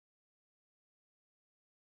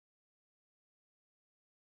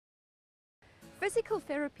Physical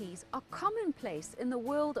therapies are commonplace in the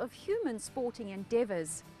world of human sporting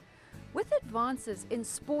endeavors. With advances in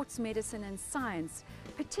sports medicine and science,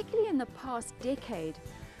 particularly in the past decade,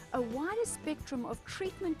 a wider spectrum of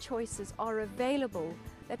treatment choices are available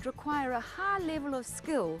that require a high level of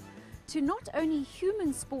skill to not only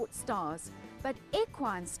human sports stars, but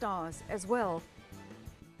equine stars as well.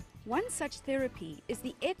 One such therapy is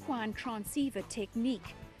the equine transceiver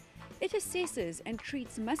technique. It assesses and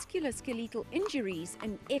treats musculoskeletal injuries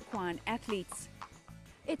in equine athletes.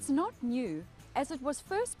 It's not new, as it was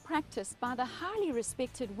first practiced by the highly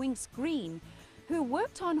respected Winks Green, who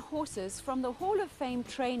worked on horses from the Hall of Fame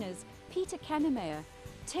trainers Peter Kannemeyer,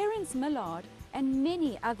 Terence Millard and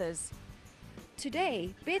many others.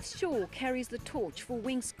 Today, Beth Shaw carries the torch for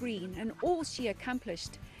Winks Green and all she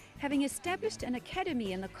accomplished, having established an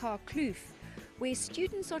academy in the Car Kloof, where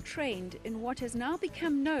students are trained in what has now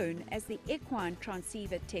become known as the equine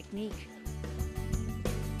transceiver technique.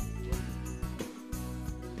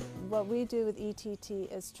 What we do with ETT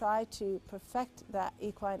is try to perfect that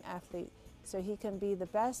equine athlete so he can be the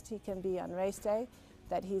best he can be on race day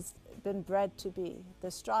that he's been bred to be, the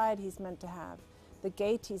stride he's meant to have, the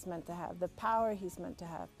gait he's meant to have, the power he's meant to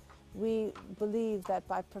have. We believe that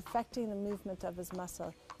by perfecting the movement of his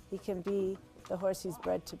muscle, he can be the horse he's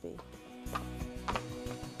bred to be.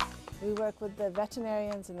 We work with the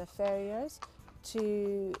veterinarians and the farriers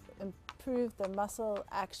to improve the muscle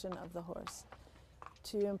action of the horse,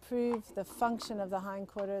 to improve the function of the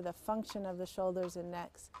hindquarter, the function of the shoulders and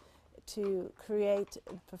necks, to create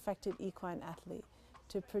a perfected equine athlete,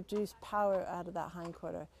 to produce power out of that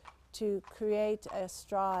hindquarter, to create a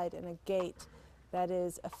stride and a gait that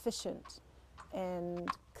is efficient and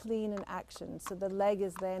clean in action, so the leg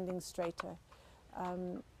is landing straighter.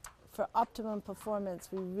 For optimum performance,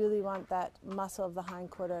 we really want that muscle of the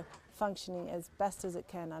hindquarter functioning as best as it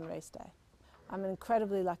can on race day. I'm an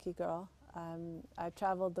incredibly lucky girl. I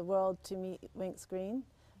traveled the world to meet Winks Green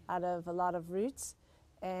out of a lot of routes.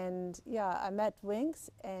 And yeah, I met Winks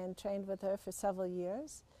and trained with her for several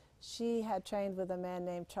years. She had trained with a man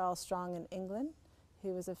named Charles Strong in England,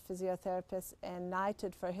 who was a physiotherapist and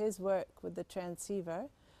knighted for his work with the transceiver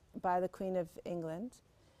by the Queen of England.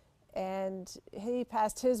 And he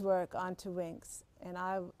passed his work on to Winks, and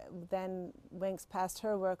then Winks passed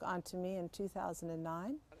her work on to me in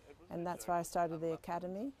 2009, and that's why I started the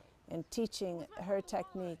academy and teaching her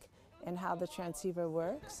technique and how the transceiver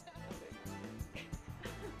works.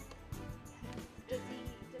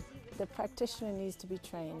 The practitioner needs to be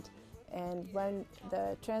trained, and when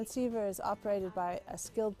the transceiver is operated by a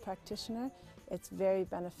skilled practitioner, it's very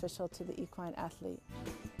beneficial to the equine athlete.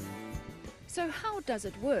 So how does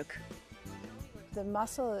it work? The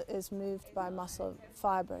muscle is moved by muscle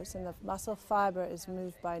fibers, and the muscle fiber is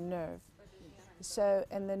moved by nerve.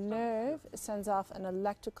 And the nerve sends off an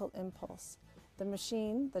electrical impulse. The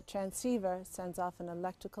machine, the transceiver, sends off an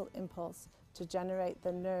electrical impulse to generate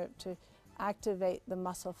the nerve, to activate the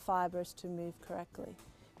muscle fibers to move correctly.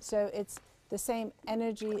 So it's the same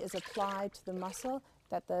energy is applied to the muscle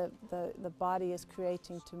that the body is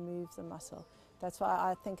creating to move the muscle. That's why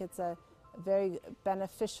I think it's a very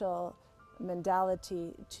beneficial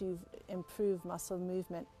modality to improve muscle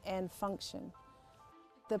movement and function.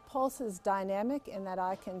 The pulse is dynamic in that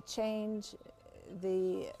I can change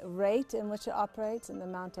the rate in which it operates and the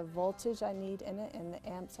amount of voltage I need in it and the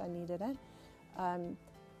amps I need in it.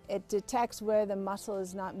 It detects where the muscle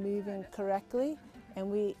is not moving correctly, and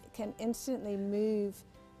we can instantly move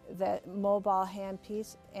the mobile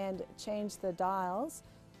handpiece and change the dials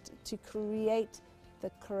to create the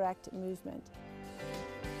correct movement.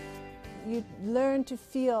 You learn to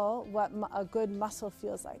feel what a good muscle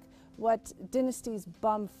feels like, what Dynasty's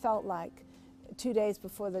bum felt like 2 days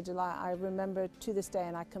before the July. I remember to this day,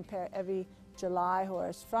 and I compare every July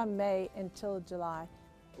horse from May until July,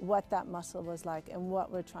 what that muscle was like and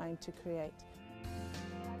what we're trying to create.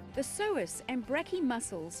 The psoas and brachii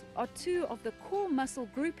muscles are two of the core muscle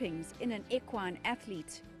groupings in an equine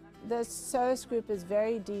athlete. The psoas group is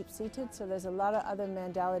very deep-seated, so there's a lot of other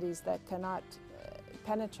modalities that cannot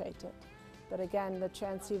penetrate it. But again, the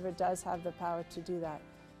transceiver does have the power to do that.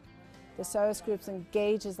 The psoas group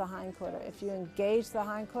engages the hindquarter. If you engage the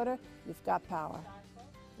hindquarter, you've got power.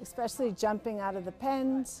 Especially jumping out of the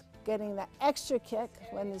pens, getting that extra kick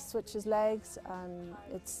when he switches legs,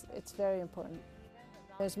 it's very important.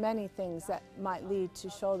 There's many things that might lead to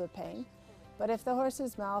shoulder pain, but if the horse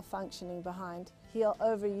is malfunctioning behind, he'll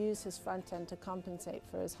overuse his front end to compensate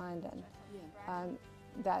for his hind end.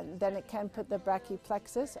 Then it can put the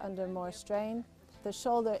brachioplexus under more strain. The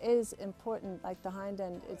shoulder is important, like the hind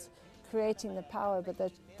end, it's creating the power, but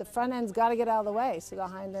the front end's got to get out of the way so the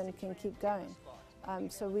hind end can keep going.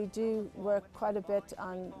 So we do work quite a bit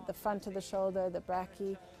on the front of the shoulder, the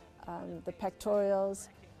brachii, the pectorials.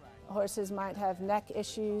 Horses might have neck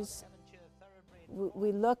issues.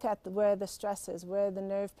 We look at where the stress is, where the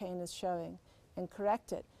nerve pain is showing, and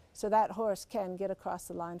correct it so that horse can get across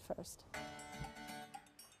the line first.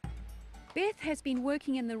 Beth has been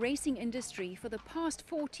working in the racing industry for the past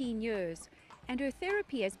 14 years, and her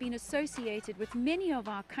therapy has been associated with many of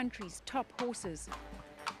our country's top horses.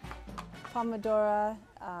 Pomodoro,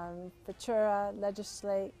 Futura,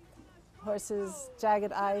 Legislate, horses,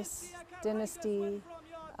 Jagged Ice, Dynasty,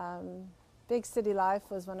 Big City Life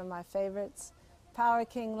was one of my favorites. Power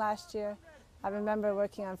King last year. I remember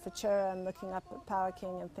working on Futura and looking up at Power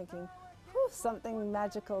King and thinking, whew, something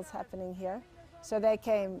magical is happening here. So they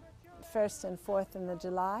came first and fourth in the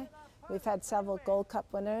July. We've had several Gold Cup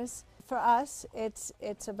winners. For us,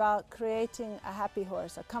 it's about creating a happy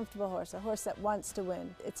horse, a comfortable horse, a horse that wants to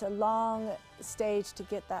win. It's a long stage to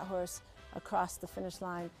get that horse across the finish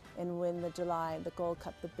line and win the July, the Gold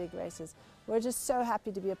Cup, the big races. We're just so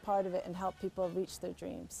happy to be a part of it and help people reach their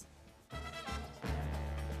dreams.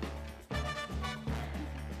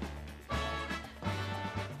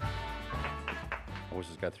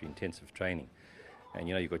 Horses go through intensive training, and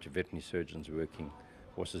you know, you've got your veterinary surgeons working.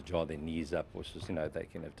 Horses jar their knees up. Horses, you know, they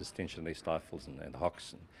can have distension in their stifles and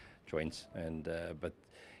hocks and joints, but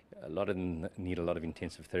a lot of them need a lot of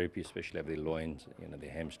intensive therapy, especially over their loins, you know, their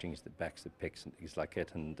hamstrings, their backs, their pecs, and things like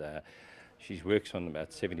that. And she works on about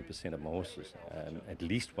 70% of my horses, at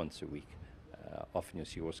least once a week. Often you'll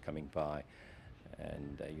see a horse coming by,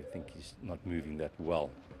 and you think he's not moving that well.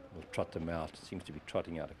 We'll trot them out. Seems to be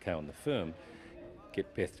trotting out a cow on the firm.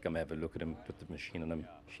 Get Beth to come have a look at him, put the machine on him.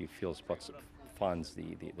 She feels spots, finds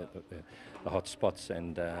the hot spots,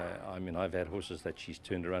 and I mean, I've had horses that she's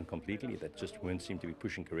turned around completely that just weren't seem to be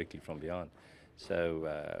pushing correctly from behind.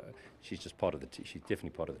 So she's just part of the she's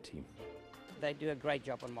definitely part of the team. They do a great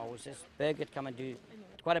job on my horses. Birgit come and do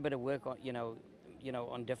quite a bit of work on, you know,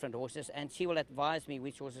 on different horses, and she will advise me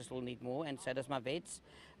which horses will need more, and so does my vets.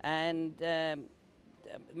 And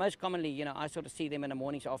most commonly, you know, I sort of see them in the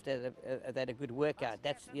mornings after they had a good workout.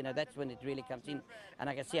 That's, you know, that's when it really comes in, and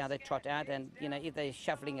I can see how they trot out. And you know, if they're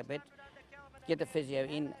shuffling a bit, get the physio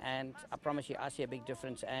in, and I promise you, I see a big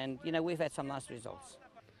difference. And you know, we've had some nice results.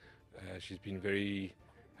 She's been very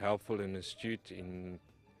helpful and astute in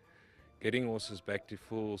getting horses back to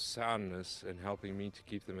full soundness and helping me to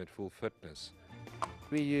keep them at full fitness.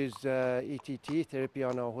 We use ETT therapy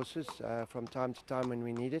on our horses from time to time when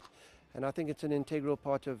we need it. And I think it's an integral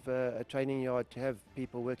part of a training yard to have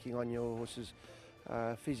people working on your horses.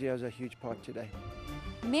 Physio is a huge part today.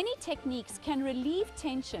 Many techniques can relieve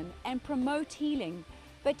tension and promote healing,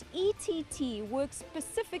 but ETT works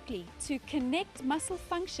specifically to connect muscle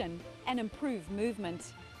function and improve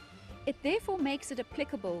movement. It therefore makes it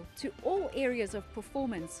applicable to all areas of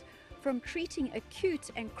performance, from treating acute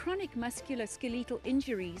and chronic musculoskeletal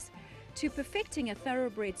injuries to perfecting a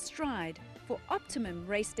thoroughbred stride for optimum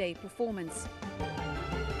race day performance.